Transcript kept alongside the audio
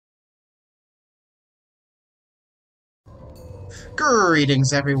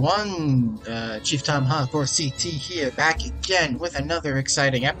Greetings everyone, Chief Tomahawk or CT here, back again with another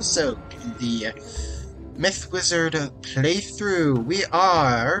exciting episode in the Myth Wizard playthrough. We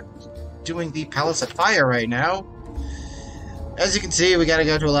are doing the Palace of Fire right now. As you can see, we gotta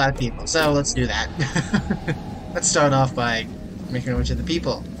go to a lot of people, so let's do that. Let's start off by making our way to the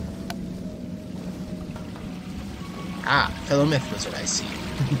people. Ah, fellow Myth Wizard, I see.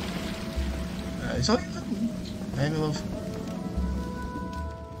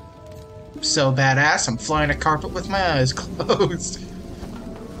 So badass, I'm flying a carpet with my eyes closed.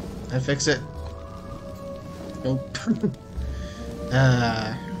 Did I fix it? Nope.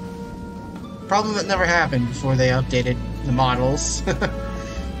 Problem that never happened before they updated the models.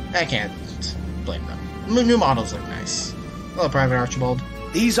 I can't blame them. New models look nice. Hello, Private Archibald.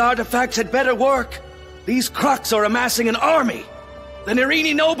 These artifacts had better work. These Kroks are amassing an army. The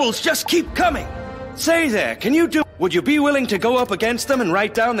Narini nobles just keep coming. Say there, can you do... Would you be willing to go up against them and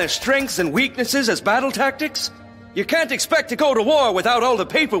write down their strengths and weaknesses as battle tactics? You can't expect to go to war without all the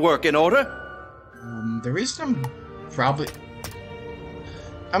paperwork in order. The reason I'm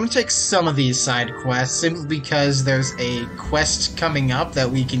gonna take some of these side quests simply because there's a quest coming up that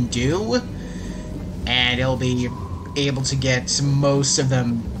we can do, and it'll be able to get most of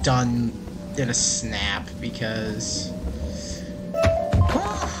them done in a snap because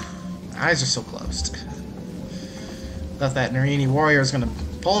eyes are so closed. Thought that Narini warrior was gonna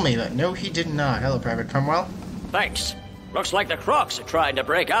pull me, but no, he did not. Hello, Private Cromwell. Thanks. Looks like the Kroks are trying to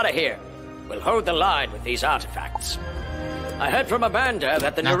break out of here. We'll hold the line with these artifacts. I heard from Amanda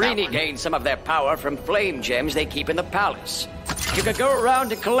that the Narini gained some of their power from flame gems they keep in the palace. If you could go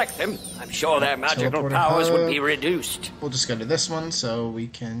around and collect them, I'm sure their magical powers would be reduced. We'll just go to this one so we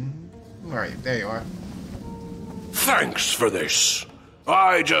can... Alright, there you are. Thanks for this.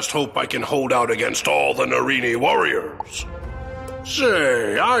 I just hope I can hold out against all the Narini warriors.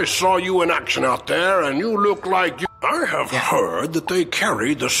 Say, I saw you in action out there, and you look like you... I have heard that they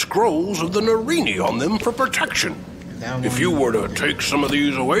carry the scrolls of the Narini on them for protection. If you were to take some of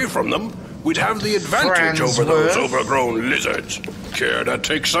these away from them, we'd have the advantage over those overgrown lizards. Care to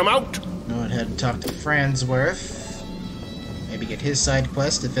take some out? Go ahead and talk to Fransworth. Maybe get his side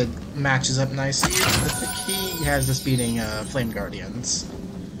quest if it matches up nicely. I think he has us beating Flame Guardians.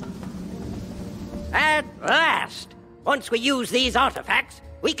 At last! Once we use these artifacts,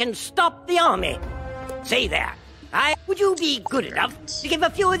 we can stop the army. Say there, would you be good enough to give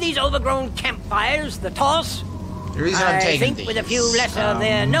a few of these overgrown campfires the toss? The reason I'm taking think these, with a few less of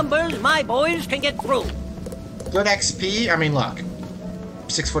their numbers, my boys can get through. Good XP, I mean, look.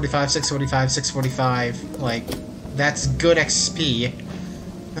 645, 645, 645, like... That's good XP.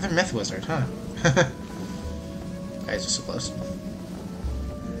 Another Myth Wizard, huh? Guys are so close.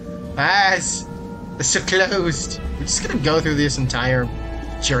 Eyes! They're so closed! We're just gonna go through this entire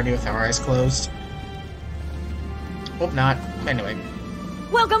journey with our eyes closed. Hope not. Anyway.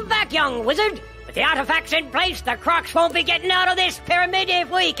 Welcome back, young wizard! With the artifacts in place, the Kroks won't be getting out of this pyramid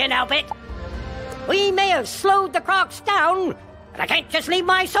if we can help it. We may have slowed the Kroks down, but I can't just leave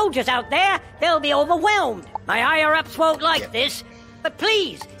my soldiers out there. They'll be overwhelmed. My higher-ups won't like this. But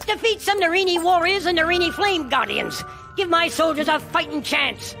please, defeat some Narini warriors and Narini flame guardians. Give my soldiers a fighting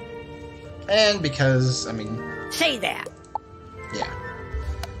chance. And because, I mean... Say that. Yeah.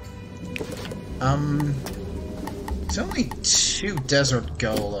 It's only 2 desert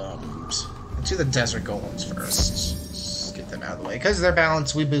golems. Let's do the desert golems first. Just get them out of the way. Because they're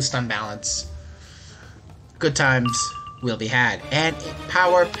balanced, we boost on balance. Good times will be had. And a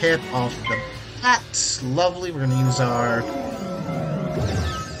power pip off the bat. Lovely. We're going to use our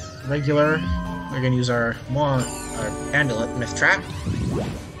regular. We're going to use our amulet myth trap.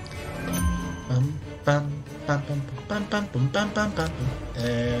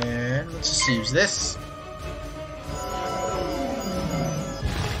 And let's just use this.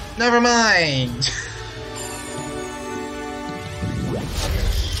 Never mind.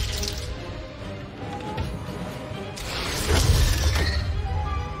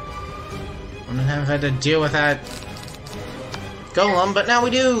 I don't have had to deal with that golem, but now we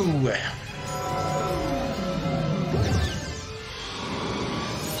do.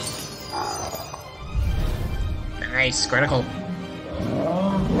 Nice, critical.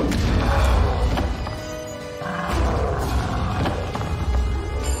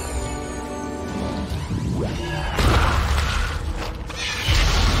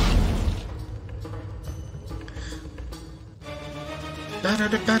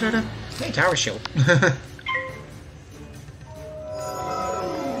 Hey, tower shield.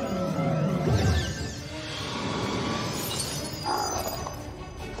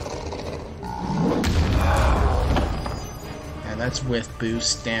 that's with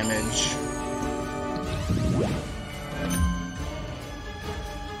boost damage.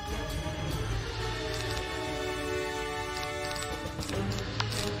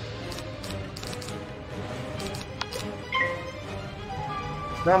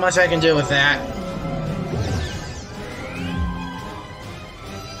 Not much I can do with that.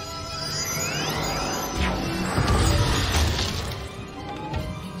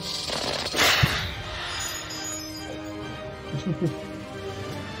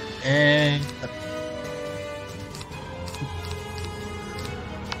 And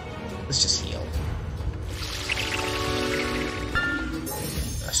let's just heal.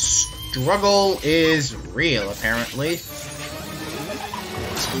 The struggle is real, apparently.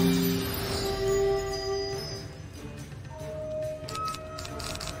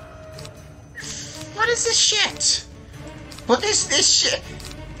 What is this shit? What is this shit?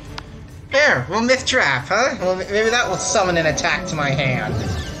 There, we'll myth trap, huh? Well, maybe that will summon an attack to my hand.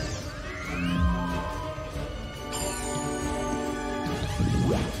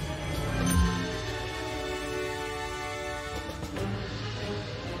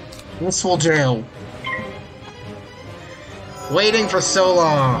 This will do. Waiting for so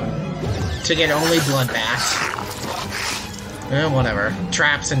long to get only bloodbath. Whatever.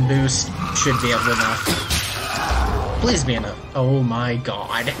 Traps and boost should be enough. Please be enough. Oh my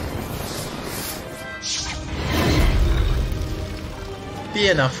god. Be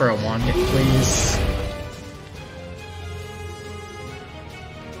enough for a one hit, please.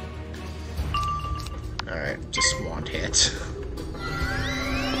 Alright, just one hit.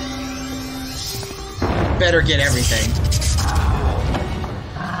 Better get everything.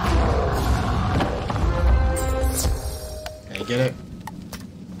 Can I get it?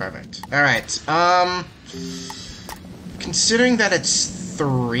 Perfect. Alright, considering that it's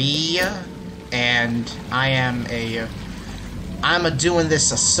 3, and I'm doing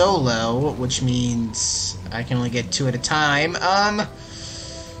this a solo, which means I can only get 2 at a time. Yeah,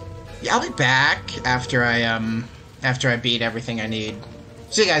 I'll be back after I beat everything I need.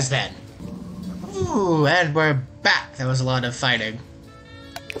 See you guys then. Ooh, and we're back. That was a lot of fighting.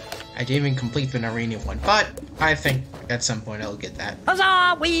 I didn't even complete the Narini one, but I think at some point I'll get that.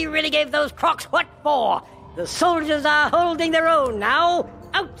 Huzzah! We really gave those crocs what for. The soldiers are holding their own now.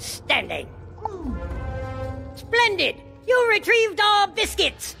 Outstanding. Splendid. You retrieved our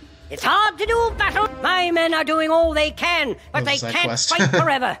biscuits. It's hard to do battle. My men are doing all they can, but they can't fight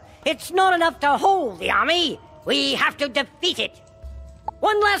forever. It's not enough to hold the army. We have to defeat it.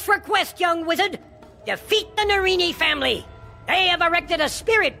 One last request, young wizard. Defeat the Narini family. They have erected a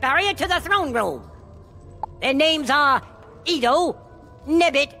spirit barrier to the throne room. Their names are Edo,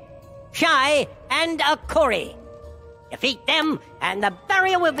 Nebbit, Shai, and Akori. Defeat them, and the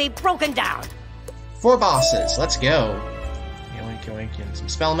barrier will be broken down. 4 bosses. Let's go. Yoink, yoink, and some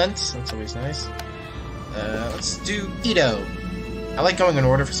spellments. That's always nice. Let's do Edo. I like going in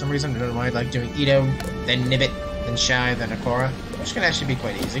order for some reason. I don't know why I like doing Edo, then Nibbit, then Shai, then Akora. Which can actually be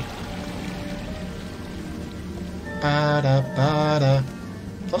quite easy. Ba-da-ba-da.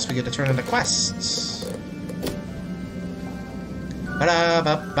 Plus we get to turn into quests.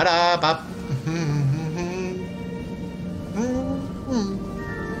 Ba-da-ba-ba-da-ba.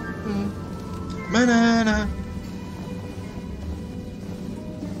 Banana.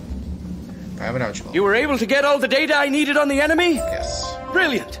 Private Archibald. You were able to get all the data I needed on the enemy? Yes.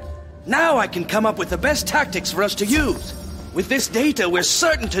 Brilliant. Now I can come up with the best tactics for us to use. With this data, we're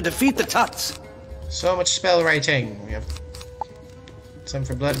certain to defeat the Tuts. So much spell writing. We have some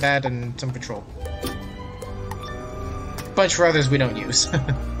for Bloodbath and some patrol. Bunch for others we don't use.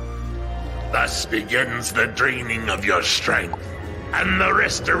 Thus begins the draining of your strength and the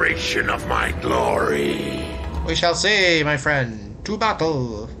restoration of my glory. We shall see, my friend. To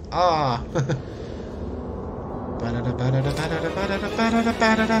battle. Ah.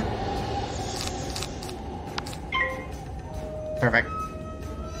 Perfect.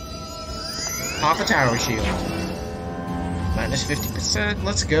 Half a tower shield. Minus 50%.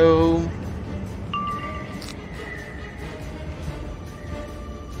 Let's go.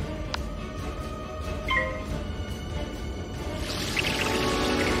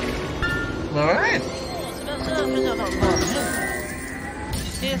 Alright.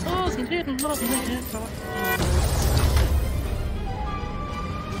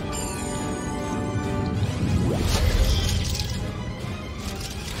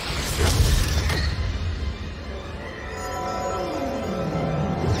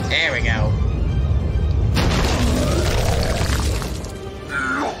 There we go.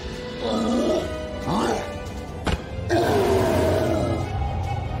 Okay.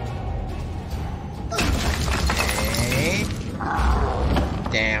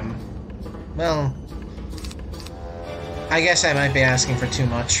 Well, I guess I might be asking for too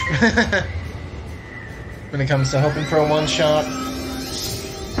much. When it comes to hoping for a one-shot.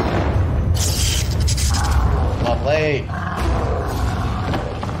 Lovely.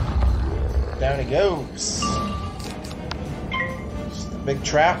 Down he goes. Just a big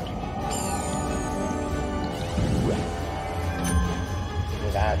trap.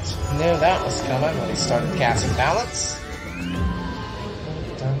 Knew that was coming when he started casting balance.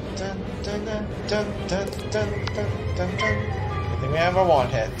 Dun, dun, dun, dun, dun, dun, dun, dun, dun, dun. Everything we ever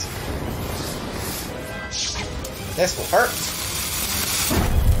wanted. This will hurt.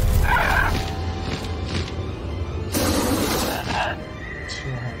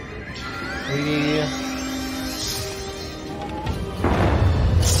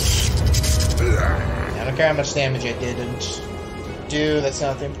 I don't care how much damage I didn't do. That's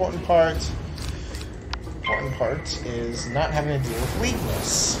not the important part. The important part is not having to deal with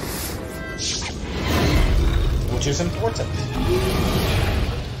weakness, which is important.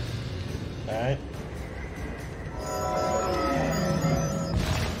 Alright.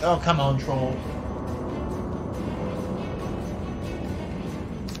 Oh, come on, troll.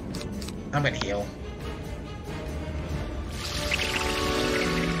 I'm gonna heal.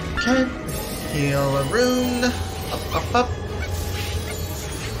 Okay. Heal a rune. Up, up, up.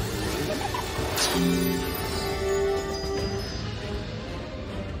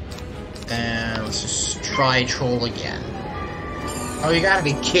 And let's just try troll again. Oh, you gotta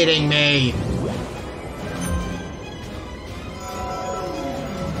be kidding me!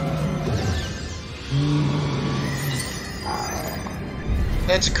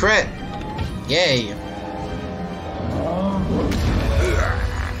 It's a crit! Yay!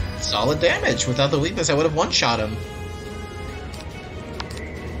 Solid damage. Without the weakness, I would have one-shot him.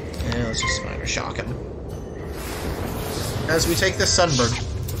 Yeah, let's just minor shock him. As we take this sunburn.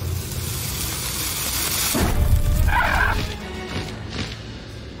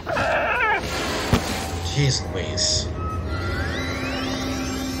 Jeez Louise.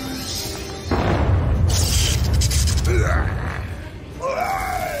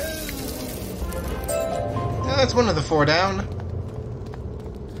 Oh, that's one of the 4 down.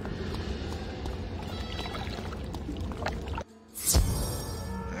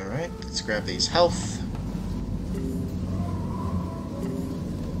 Alright, let's grab these health.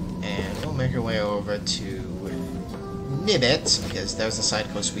 And we'll make our way over to Nibbit, because there's a side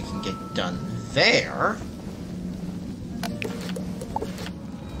quest we can get done there.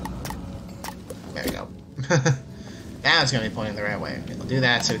 There we go. Now it's going to be pointing the right way. Okay, we'll do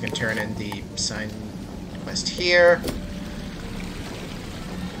that so we can turn in the sign quest here.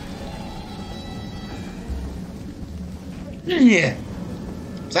 Yeah.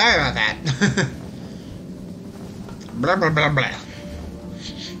 Sorry about that. Blah, blah, blah, blah.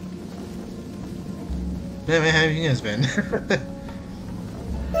 How have you guys been?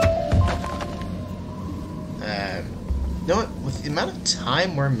 You know what? With the amount of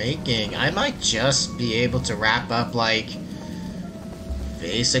time we're making, I might just be able to wrap up, like,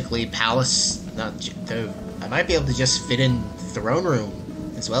 basically Palace. I might be able to just fit in Throne Room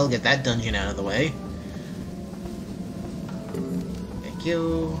as well, get that dungeon out of the way. Thank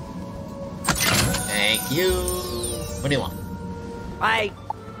you. Thank you. What do you want? I...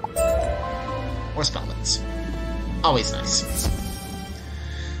 Or spellments. Always nice.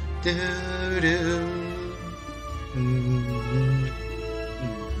 Do-do.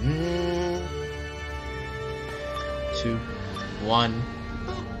 2, 1.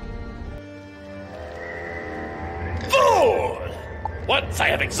 Fool! Once I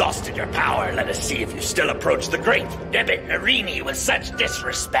have exhausted your power, let us see if you still approach the great Debit Narini with such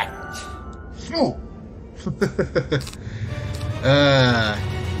disrespect. Oh.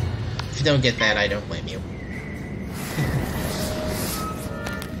 If you don't get that, I don't blame you.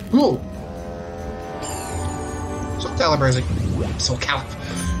 Ooh. Soul Calibur's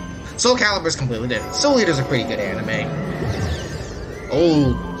completely different. Soul Eater's a pretty good anime.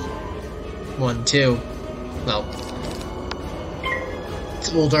 Old one too. Well,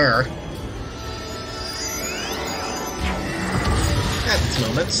 it's older. At its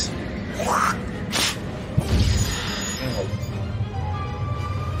moments.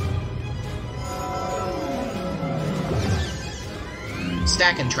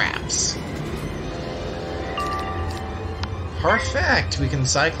 Stacking traps. Perfect! We can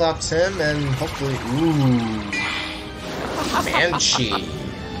Cyclops him and hopefully... Ooh... Banshee.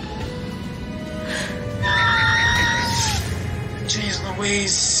 Jeez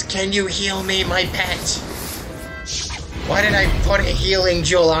Louise, can you heal me, my pet? Why did I put a healing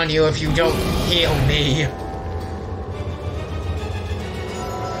jewel on you if you don't heal me?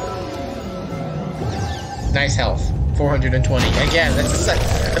 Nice health. 420. Again, that's I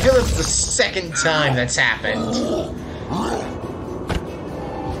feel it's the second time that's happened.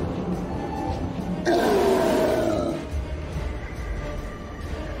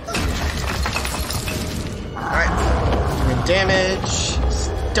 Alright. Doing damage.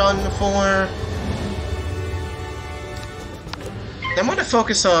 Done for. I want to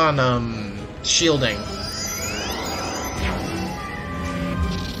focus on, shielding.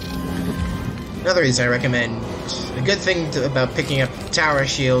 Another reason I recommend, a good thing about picking up Tower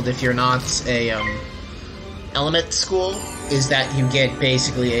Shield if you're not a, element school, is that you get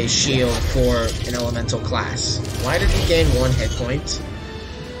basically a shield for an elemental class. Why did he gain 1 hit point?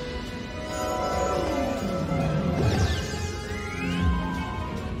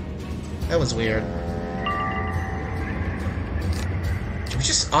 That was weird. Did we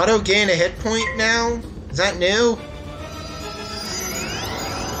just auto-gain a hit point now? Is that new?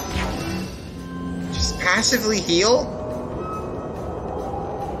 Just passively heal?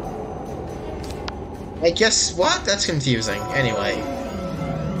 I guess what? That's confusing. Anyway.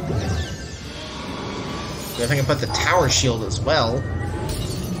 I think I put the tower shield as well.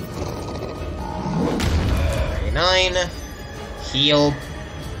 99. Heal.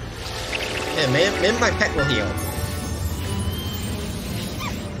 Yeah, maybe my pet will heal.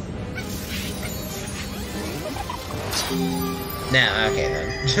 No, okay then.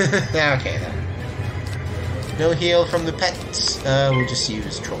 Okay then. No heal from the pets. We'll just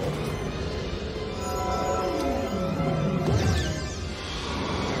use Troll.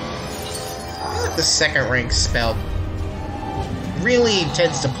 I feel like the second rank spell really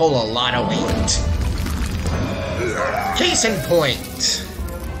tends to pull a lot of weight. Case in point.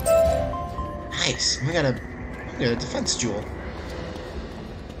 Nice. We got a defense jewel.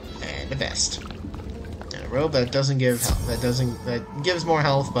 And a vest. And a robe that doesn't give health. That gives more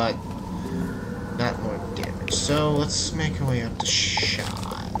health, but not more damage. So let's make our way up to Shy.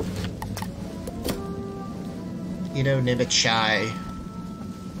 You know, Nibbit Shy.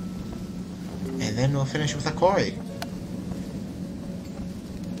 And then we'll finish with a quarry.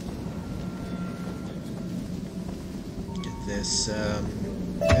 Get this,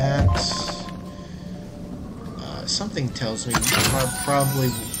 that. Something tells me you are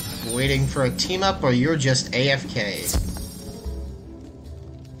probably waiting for a team-up, or you're just AFK.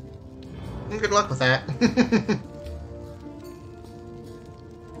 Good luck with that.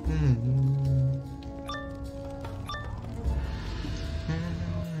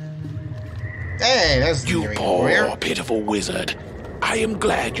 Hey, that's you poor, pitiful wizard. I am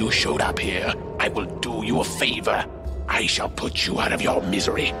glad you showed up here. I will do you a favor. I shall put you out of your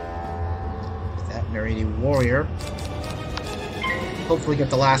misery. That Narrating Warrior. Hopefully get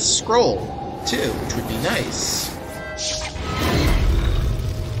the last scroll, too, which would be nice.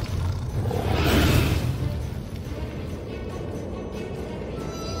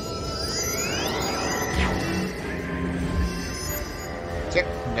 Yep,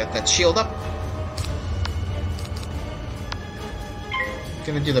 got that shield up.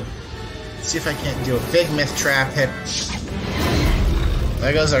 Gonna do the... see if I can't do a big myth trap hit.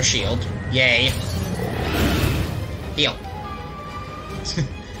 There goes our shield. Yay. Heal.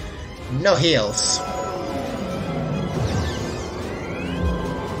 No heals.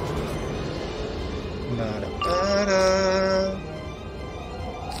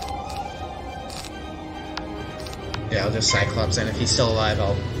 Yeah, I'll just Cyclops, and if he's still alive,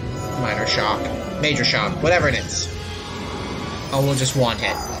 I'll minor shock, major shock, whatever it is. I will just one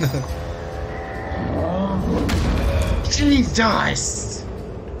hit. Jesus!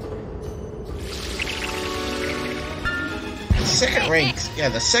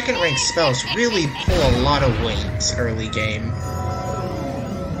 The second rank spells really pull a lot of weight early game.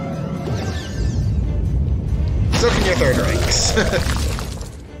 So can your third ranks.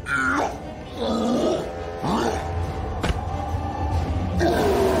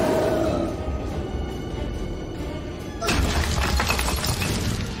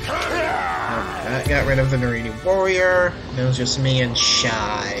 I got rid of the Narrating Warrior. It was just me and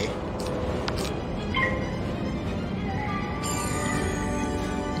Shy.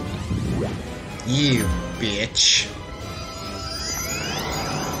 You bitch.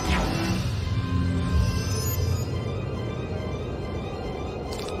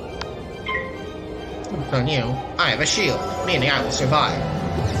 On you, I have a shield, meaning I will survive.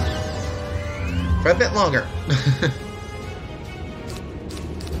 For a bit longer.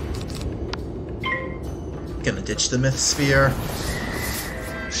 Gonna ditch the Myth Sphere.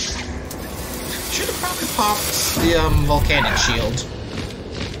 Should have probably popped the volcanic shield.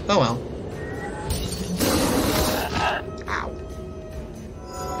 Oh well.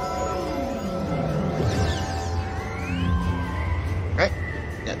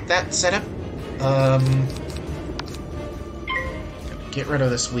 that set up. Get rid of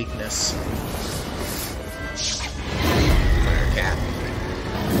this weakness. Fire cat.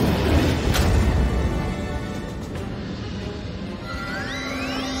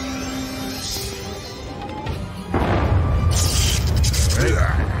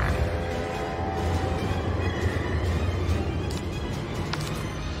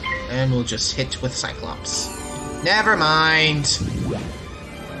 And we'll just hit with Cyclops. Never mind!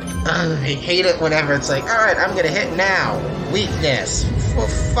 I hate it whenever it's like, alright, I'm gonna hit now. Weakness. Well,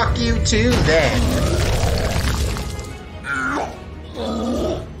 fuck you too, then.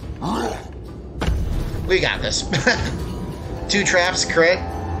 We got this. 2 traps, crit.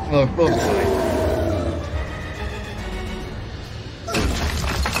 We'll be fine.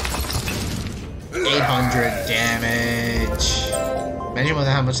 $800 damage. Imagine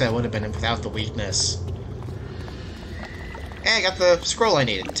how much that would have been without the weakness. And I got the scroll I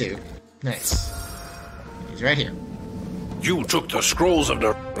needed too. Nice. He's right here. You took the scrolls of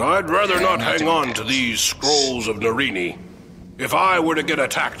Narini. I'd rather not hang on to these scrolls of Narini. If I were to get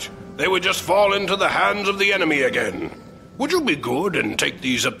attacked, they would just fall into the hands of the enemy again. Would you be good and take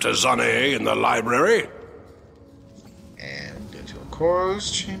these up to Zane in the library? And go to a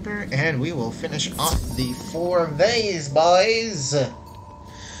Koro's chamber, and we will finish off the 4 of these, boys.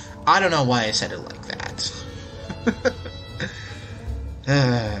 I don't know why I said it like that.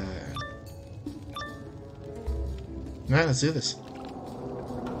 Alright, let's do this.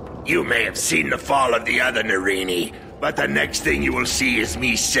 You may have seen the fall of the other Narini, but the next thing you will see is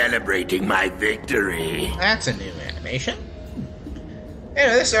me celebrating my victory. That's a new animation.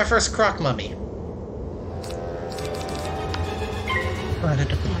 Anyway, this is our first croc mummy.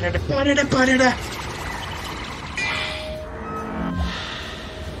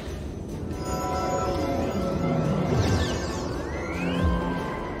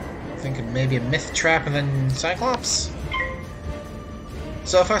 Thinking maybe a myth trap and then Cyclops.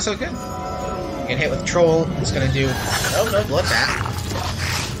 So far, so good. Get hit with troll. It's gonna do. Oh no, blood bath.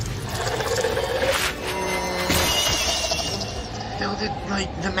 Build it like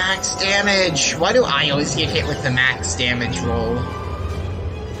the max damage. Why do I always get hit with the max damage roll?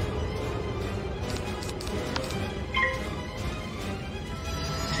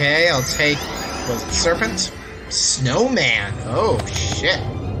 Okay, I'll take. Was it serpent? Snowman. Oh shit.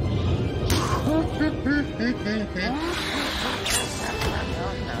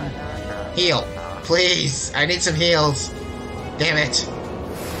 Heal. Please. I need some heals. Damn it.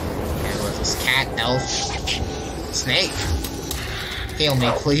 And what is this? Cat? Elf? Snake? Heal me,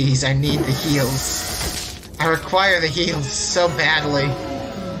 please. I need the heals. I require the heals so badly.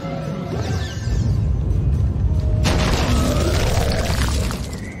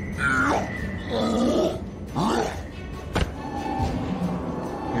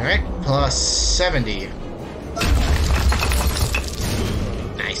 Alright, plus 70.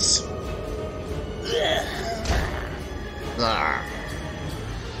 Nice.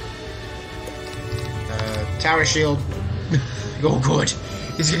 Tower shield. Oh, good.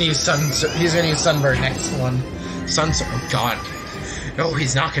 He's gonna use sunburn next one. Oh god. No,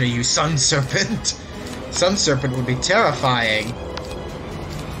 he's not gonna use sun serpent. Sun serpent would be terrifying.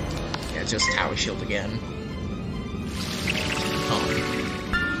 Yeah, just tower shield again. Oh.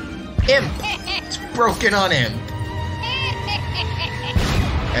 Imp. It's broken on him.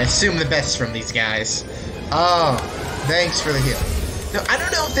 I assume the best from these guys. Oh, thanks for the heal. Now, I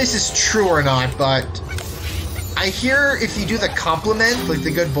don't know if this is true or not, but I hear if you do the compliment, like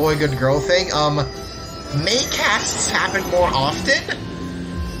the good boy, good girl thing, May casts happen more often.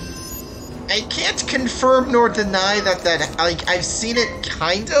 I can't confirm nor deny that like, I've seen it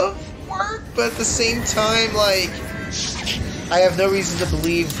kind of work, but at the same time, like, I have no reason to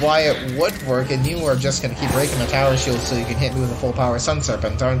believe why it would work, and you are just gonna keep breaking the tower shield so you can hit me with a full power Sun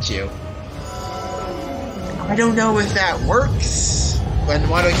Serpent, aren't you? I don't know if that works. Then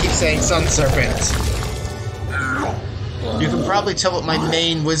why do I keep saying Sun Serpent? You can probably tell what my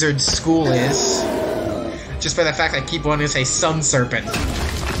main wizard school is, just by the fact I keep wanting to say Sun Serpent.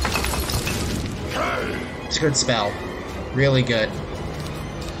 It's a good spell. Really good.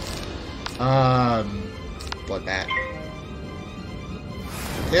 Bloodbath.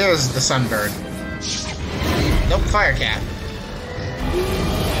 There's the sunburn. Nope, Firecat.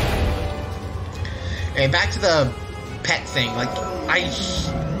 And back to the pet thing, like,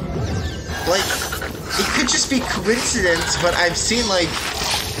 it could just be coincidence, but I've seen, like,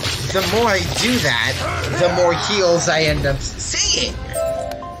 the more I do that, the more heals I end up seeing.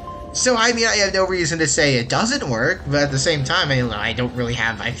 So, I mean, I have no reason to say it doesn't work, but at the same time, I don't really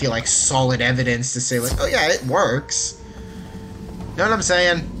have, I feel like, solid evidence to say, like, oh yeah, it works. Know what I'm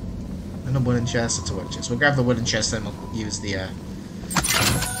saying? And a wooden chest, it's a wooden chest. We'll grab the wooden chest, then we'll use the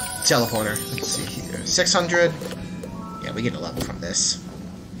teleporter. Let's see here. 600. Yeah, we get a level from this.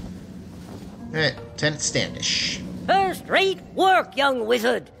 Alright, Lieutenant Standish. First-rate work, young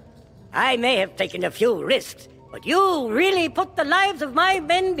wizard. I may have taken a few risks, but you really put the lives of my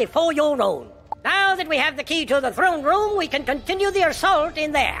men before your own. Now that we have the key to the throne room, we can continue the assault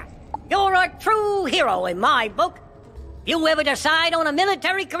in there. You're a true hero in my book. If you ever decide on a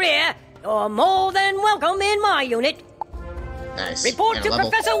military career, you're more than welcome in my unit. Nice. Report to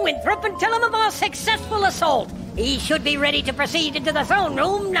Professor Winthrop and tell him of our successful assault. He should be ready to proceed into the throne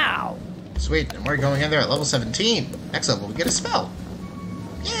room now. Sweet, and we're going in there at level 17. Next level, we get a spell.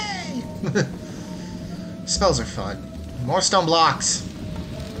 Yay! Spells are fun. More stone blocks.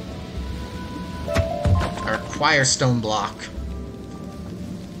 I require stone block.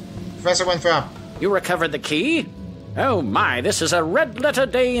 Professor Winthrop. You recovered the key? Oh my, this is a red-letter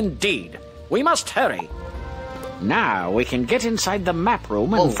day indeed. We must hurry. Now we can get inside the map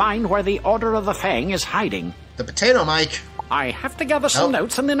room and find where the Order of the Fang is hiding. The potato mic. I have to gather some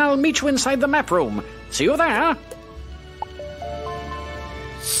notes and then I'll meet you inside the map room. See you there.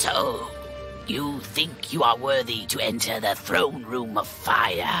 So, you think you are worthy to enter the throne room of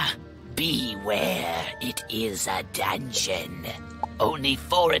fire? Beware, it is a dungeon. Only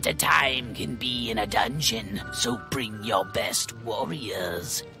 4 at a time can be in a dungeon, so bring your best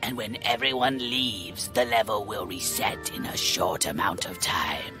warriors. And when everyone leaves, the level will reset in a short amount of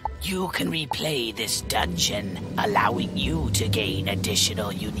time. You can replay this dungeon, allowing you to gain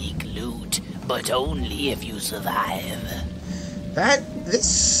additional unique loot, but only if you survive.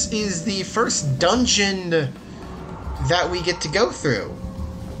 This is the first dungeon that we get to go through.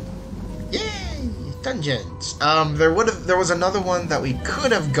 Yay! Dungeons. There was another one that we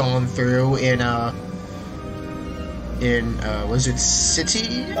could have gone through in Wizard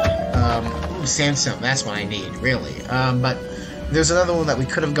City? Sandstone, that's what I need, really. But there's another one that we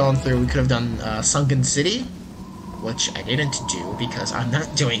could have gone through. We could have done Sunken City, which I didn't do because I'm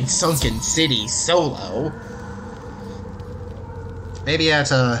not doing Sunken City solo. Maybe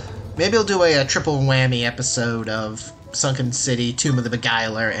I'll do a triple whammy episode of Sunken City, Tomb of the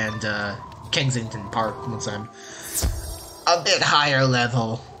Beguiler, and Kensington Park once I'm a bit higher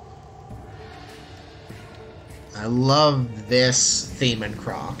level. I love this theme in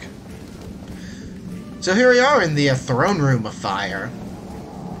Croc. So here we are in the throne room of fire.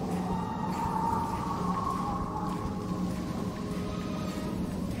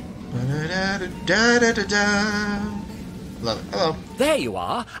 Love it. Hello. There you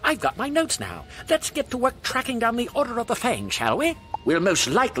are. I've got my notes now. Let's get to work tracking down the Order of the Fang, shall we? We'll most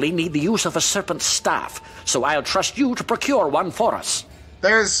likely need the use of a serpent's staff, so I'll trust you to procure one for us.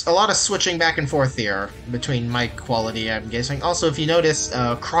 There's a lot of switching back and forth here between mic quality, I'm guessing. Also, if you notice,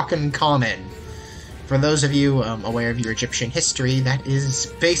 Kroken Common. For those of you aware of your Egyptian history, that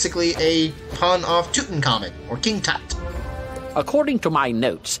is basically a pun off Tutankhamun, or King Tut. According to my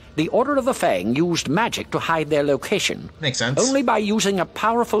notes, the Order of the Fang used magic to hide their location. Makes sense. Only by using a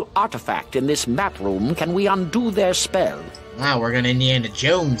powerful artifact in this map room can we undo their spell. Wow, we're gonna Indiana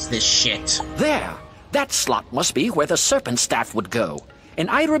Jones this shit. There! That slot must be where the serpent staff would go. And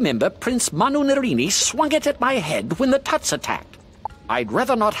I remember Prince Manu Narini swung it at my head when the Tuts attacked. I'd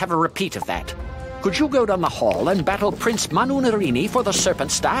rather not have a repeat of that. Could you go down the hall and battle Prince Manu Narini for the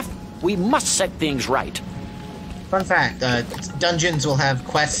serpent staff? We must set things right. Fun fact, dungeons will have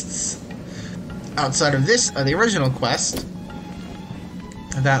quests outside of this, the original quest,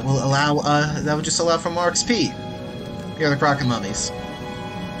 that will allow, that will just allow for more XP. Here are the Crockett mummies.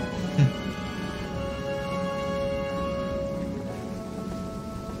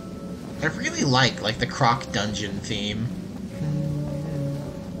 I really like the Croc dungeon theme.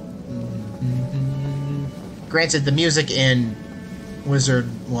 Granted, the music in Wizard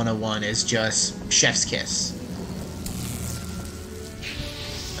 101 is just chef's kiss.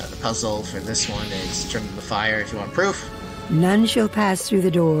 The puzzle for this one is turn to the fire if you want proof. None shall pass through the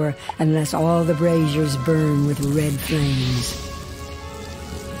door unless all the braziers burn with red flames.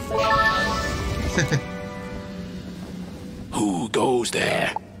 Who goes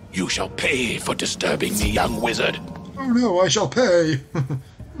there? You shall pay for disturbing me, young wizard. Oh no, I shall pay.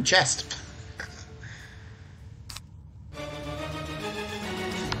 Chest.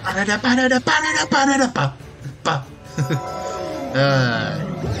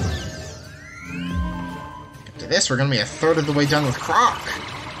 After this, we're gonna be a third of the way done with Croc.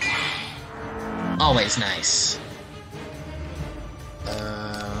 Always nice.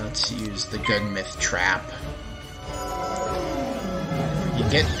 Let's use the good myth trap. You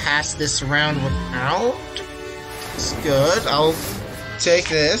get past this round without. It's good. I'll take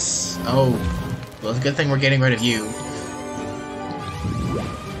this. Oh, well, it's a good thing we're getting rid of you.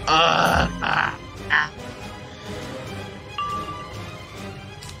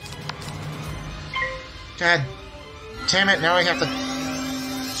 God damn it, now I have to...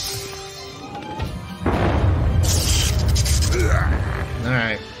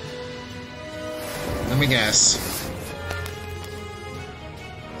 Alright. Let me guess.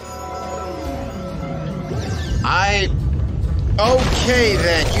 Okay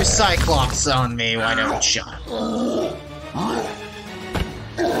then, you Cyclops on me, why don't you?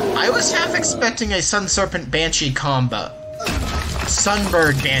 I was half expecting a Sun Serpent Banshee combo.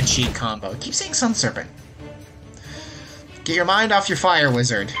 Sunbird Banshee combo. I keep saying Sun Serpent. Get your mind off your fire,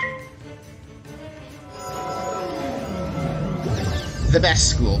 wizard. The best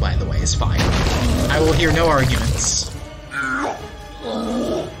school, by the way, is fire. I will hear no arguments.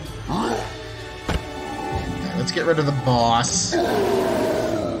 Okay, let's get rid of the boss.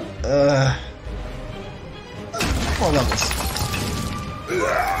 More levels.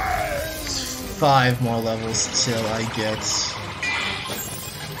 5 more levels till I get...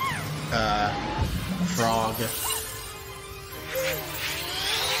 Frog.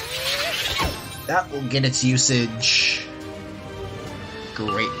 That will get its usage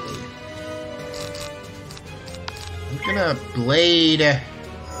greatly. I'm gonna blade and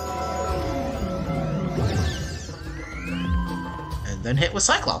then hit with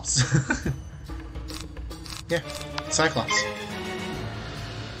Cyclops. Yeah, Cyclops.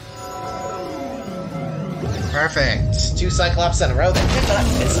 Perfect. 2 Cyclops in a row then.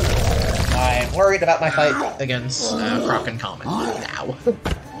 I'm worried about my fight against Krokotopia now.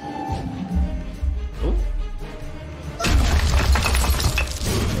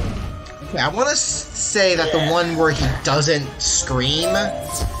 Okay, I want to say that the one where he doesn't scream...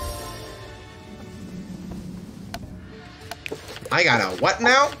 I got a what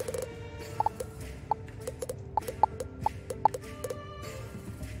now?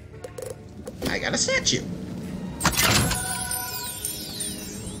 I got a statue.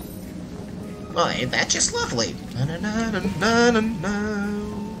 Well, ain't that just lovely?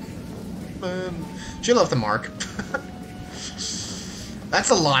 She love the mark. That's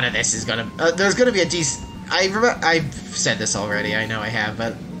a lot of this is gonna... there's gonna be a decent... I've said this already, I know I have,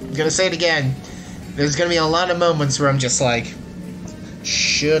 but I'm gonna say it again. There's gonna be a lot of moments where I'm just like...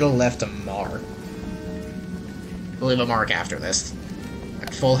 Should've left a mark. We'll leave a mark after this.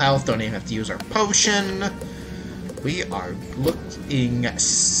 At full health, don't even have to use our potion. We are looking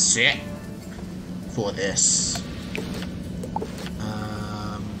set for this.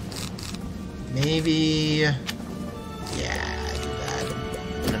 Maybe... Yeah, do that.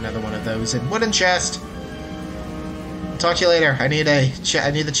 Put another one of those in. Wooden chest! Talk to you later. I need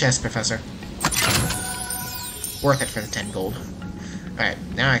the chest, Professor. Worth it for the 10 gold. Alright,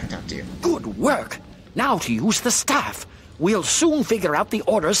 now I can talk to you. Good work! Now to use the staff. We'll soon figure out the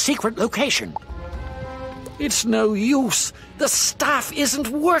Order's secret location. It's no use. The staff isn't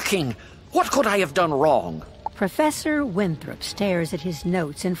working. What could I have done wrong? Professor Winthrop stares at his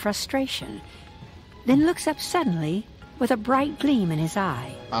notes in frustration, then looks up suddenly with a bright gleam in his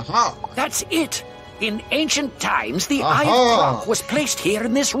eye. Aha! That's it! In ancient times, the Eye of Krok was placed here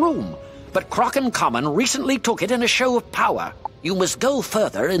in this room, but Krokotopia recently took it in a show of power. You must go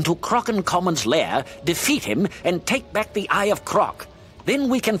further into Krokotop's lair, defeat him, and take back the Eye of Krok. Then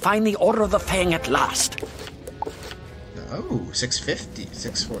we can find the Order of the Fang at last. Oh, 650,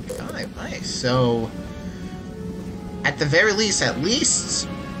 645, nice. So, at the very least,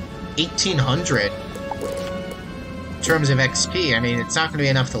 1800 in terms of XP. I mean, it's not going to be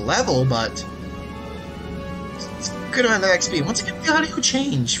enough to level, but it's a good amount of XP. Once again, the audio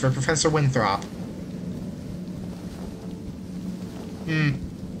change for Professor Winthrop.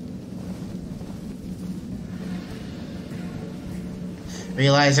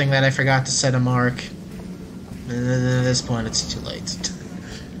 Realizing that I forgot to set a mark. At this point, it's too late.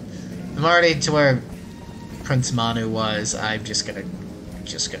 I'm already to where Prince Manu was. I'm just gonna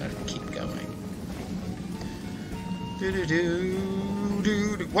keep going.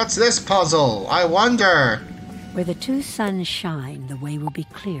 What's this puzzle? I wonder. Where the 2 suns shine, the way will be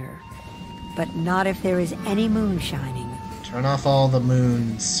clear. But not if there is any moon shining. Turn off all the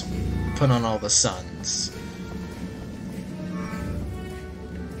moons. Put on all the suns.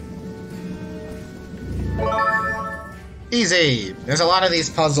 Easy! There's a lot of these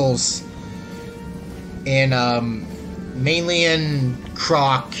puzzles in, mainly in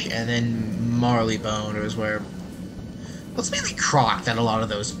Krok and then Marleybone, is where... Well, it's mainly Krok that a lot of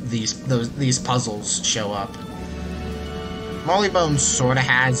these puzzles show up. Marleybone sorta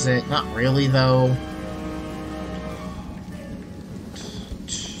has it, not really though.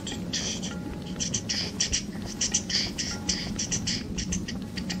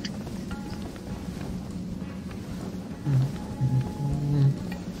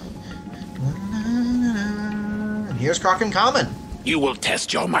 here's Kraken Common. You will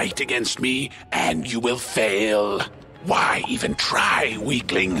test your might against me, and you will fail. Why even try,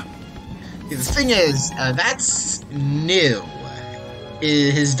 weakling? The thing is, that's new.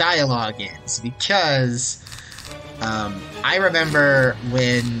 His dialogue is, because I remember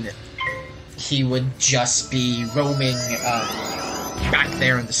when he would just be roaming back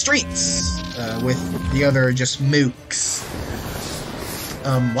there in the streets with the other just mooks.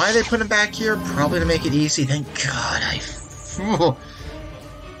 Why they put him back here? Probably to make it easy. Thank God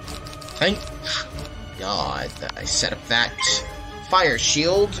Thank God that I set up that fire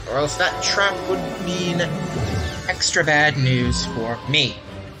shield, or else that trap would mean extra bad news for me.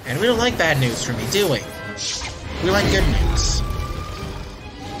 And we don't like bad news for me, do we? We like good news.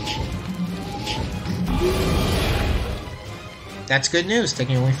 That's good news,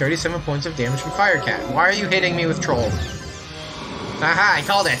 taking only 37 points of damage from Firecat. Why are you hitting me with Troll? Aha, I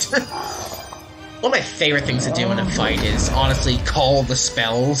called it! One of my favorite things to do in a fight is, honestly, call the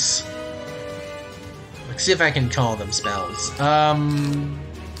spells. Let's see if I can call them spells.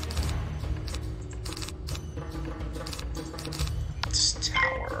 It's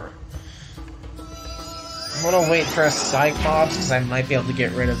tower. I'm gonna wait for a Cyclops, because I might be able to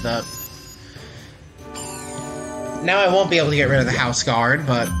get rid of the... Now I won't be able to get rid of the House Guard,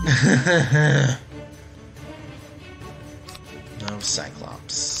 but... No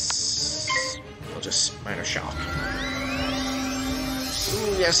Cyclops. We'll just minor shock.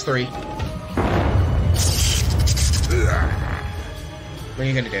 Ooh, yes, 3. What are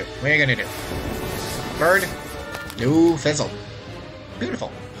you gonna do? What are you gonna do? Bird? No, fizzle.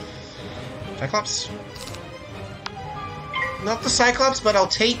 Beautiful. Cyclops? Not the Cyclops, but I'll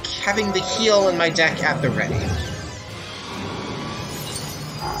take having the heal in my deck at the ready.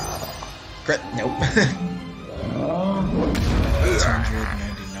 Crit, nope.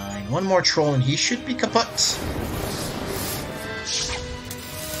 899. One more troll and he should be kaput.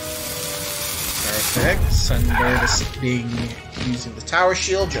 Perfect. Sunbird is using the tower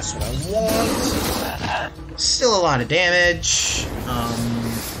shield, just what I want. Still a lot of damage.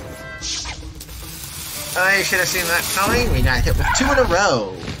 I should have seen that coming. We got hit with 2 in a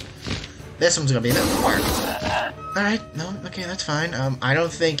row. This one's gonna be a bit more. Alright, no, okay, that's fine. I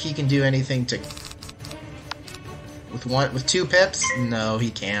don't think he can do anything to... With 2 pips? No, he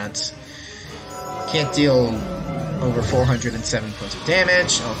can't. Can't deal over 407 points of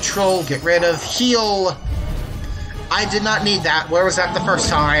damage. Oh, troll, get rid of. Heal! I did not need that. Where was that the first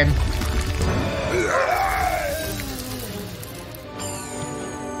time?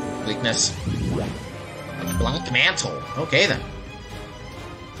 Weakness. Black Mantle. Okay, then.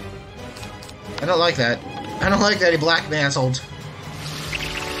 I don't like that. I don't like that he Black Mantled.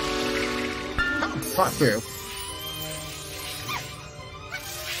 Oh, fought through.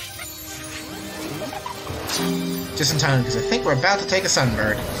 Just in time, because I think we're about to take a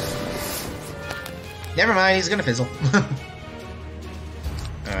Sunbird. Never mind, he's gonna fizzle.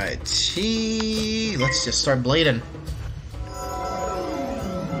 Alright, let's just start blading.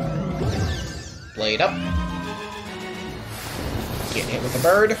 Blade up. Get hit with the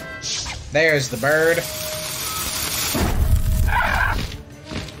bird. There's the bird.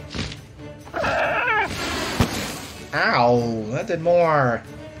 Ow, that did more.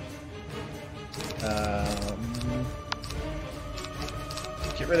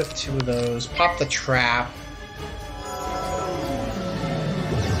 Get rid of 2 of those. Pop the trap.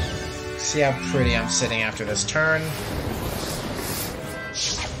 See how pretty I'm sitting after this turn.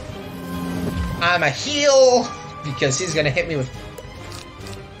 I'm a heal because he's gonna hit me with...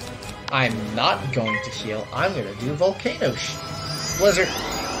 I'm not going to heal. I'm gonna do Volcano Blizzard.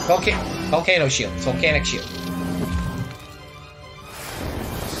 Volcano Shield. Volcanic Shield.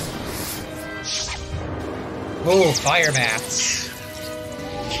 Ooh, Fire Bats.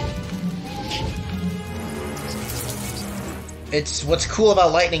 It's what's cool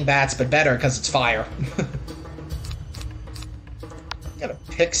about Lightning Bats, but better because it's fire. Got a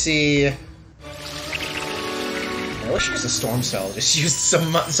Pixie. I wish it was a Storm Spell. Just use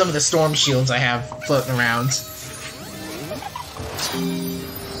some of the Storm Shields I have floating around.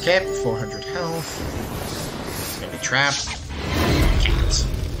 Okay, 400 health. It's gonna be trapped. Cat.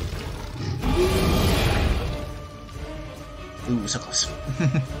 Ooh, so close.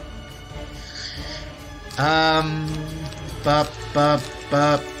 Bup, bup,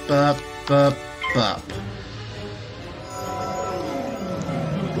 bup, bup, bup, bup.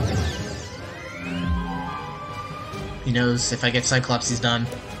 He knows if I get Cyclops, he's done.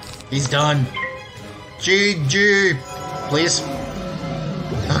 He's done. GG! Please?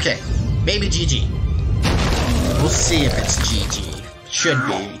 Okay. Maybe GG. We'll see if it's GG. Should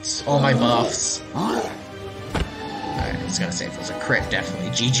be. It's all my buffs. was gonna say, if it was a crit, definitely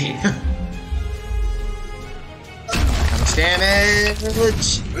GG. How much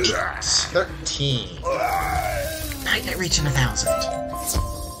damage? 13. Night reaching 1,000.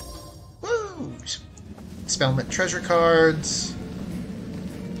 Woo! Spellment treasure cards.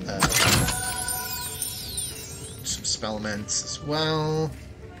 Some spellments as well.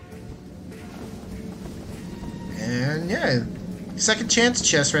 And yeah, second chance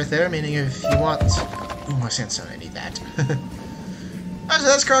chest right there, meaning if you want... Ooh, more sandstone, I need that. Actually,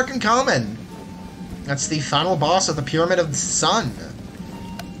 that's Krokotopia. That's the final boss of the Pyramid of the Sun.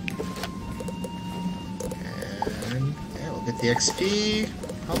 And yeah, we'll get the XP.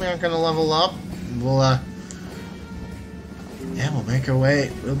 Probably aren't gonna level up. We'll yeah, we'll make our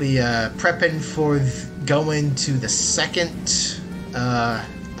way. We'll be prepping for going to the second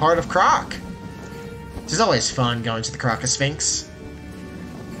part of Croc. Which is always fun going to the Krokotopia.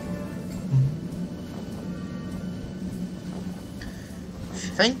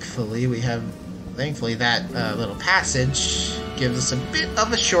 Thankfully that little passage gives us a bit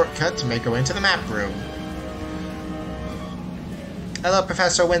of a shortcut to make our way into the map room. Hello,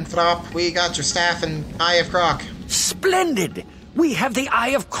 Professor Winthrop. We got your staff and Eye of Croc. Splendid! We have the Eye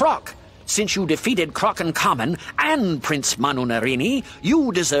of Croc. Since you defeated Krokotopia and Prince Manu Narini,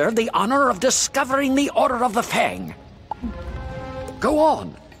 you deserve the honor of discovering the Order of the Fang. Go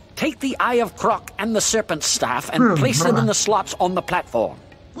on. Take the Eye of Croc and the Serpent Staff and place them in the slots on the platform.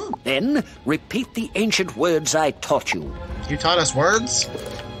 Then, repeat the ancient words I taught you. You taught us words?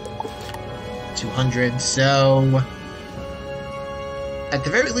 200, so... At the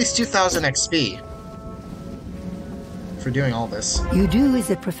very least 2,000 XP. For doing all this. You do as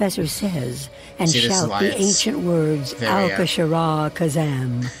the professor says, and shout the ancient words, Al-Kashara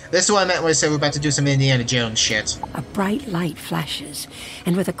Kazam. This is what I meant when I said we're about to do some Indiana Jones shit. A bright light flashes,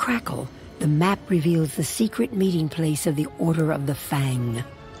 and with a crackle, the map reveals the secret meeting place of the Order of the Fang.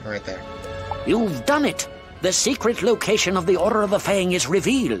 Right there. You've done it! The secret location of the Order of the Fang is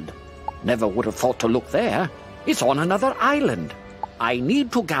revealed. Never would have thought to look there. It's on another island. I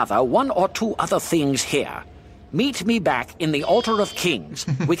need to gather one or two other things here. Meet me back in the Altar of Kings.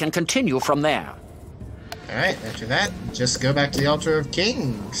 We can continue from there. Alright, after that, just go back to the Altar of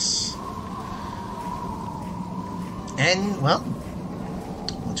Kings. And, well,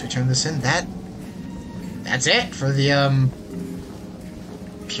 once we turn this in, that's it for the,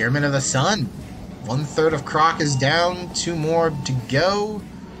 Pyramid of the Sun. 1/3 of Croc is down, 2 more to go.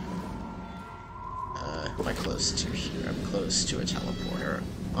 Am I close to here? I'm close to a teleporter.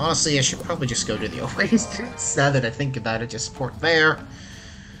 Honestly, I should probably just go to the Oasis. Now that I think about it, just port there.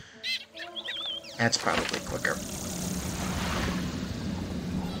 That's probably quicker.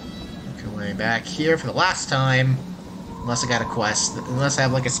 Make our way back here for the last time. Unless I got a quest. Unless I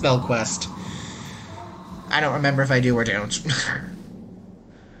have, like, a spell quest. I don't remember if I do or don't.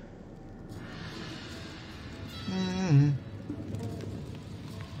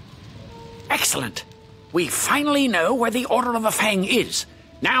 Excellent! We finally know where the Order of the Fang is.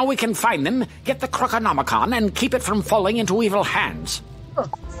 Now we can find them, get the Krokotopia, and keep it from falling into evil hands.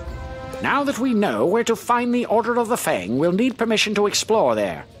 Now that we know where to find the Order of the Fang, we'll need permission to explore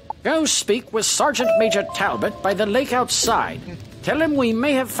there. Go speak with Sergeant Major Talbot by the lake outside. Tell him we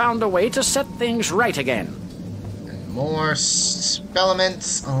may have found a way to set things right again. And more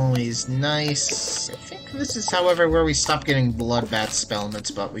spellments, always nice. I think this is, however, where we stop getting bloodbath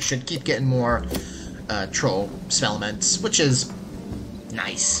spellments, but we should keep getting more troll spellments, which is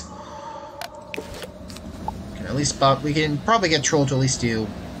nice. We can probably get troll to at least do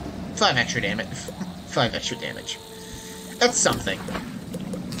 5 extra damage. 5 extra damage. That's something.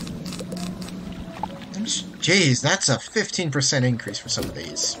 Jeez, that's a 15% increase for some of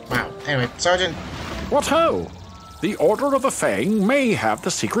these. Wow. Anyway, Sergeant. What ho! The Order of the Fang may have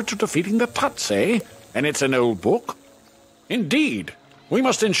the secret to defeating the Tuts, eh? And it's an old book? Indeed. We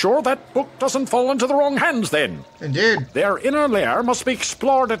must ensure that book doesn't fall into the wrong hands, then. Indeed. Their inner lair must be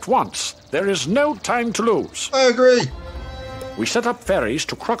explored at once. There is no time to lose. I agree. We set up ferries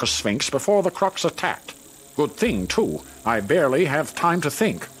to Krokotopia before the Crocs attacked. Good thing, too. I barely have time to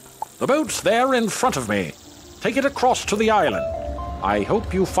think. The boat's there in front of me. Take it across to the island. I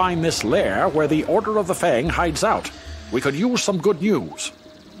hope you find this lair where the Order of the Fang hides out. We could use some good news.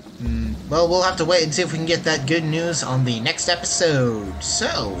 Well, we'll have to wait and see if we can get that good news on the next episode.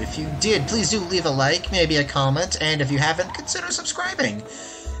 So, if you did, please do leave a like, maybe a comment, and if you haven't, consider subscribing.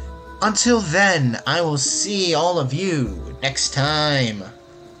 Until then, I will see all of you next time.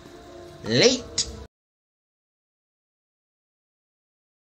 Late.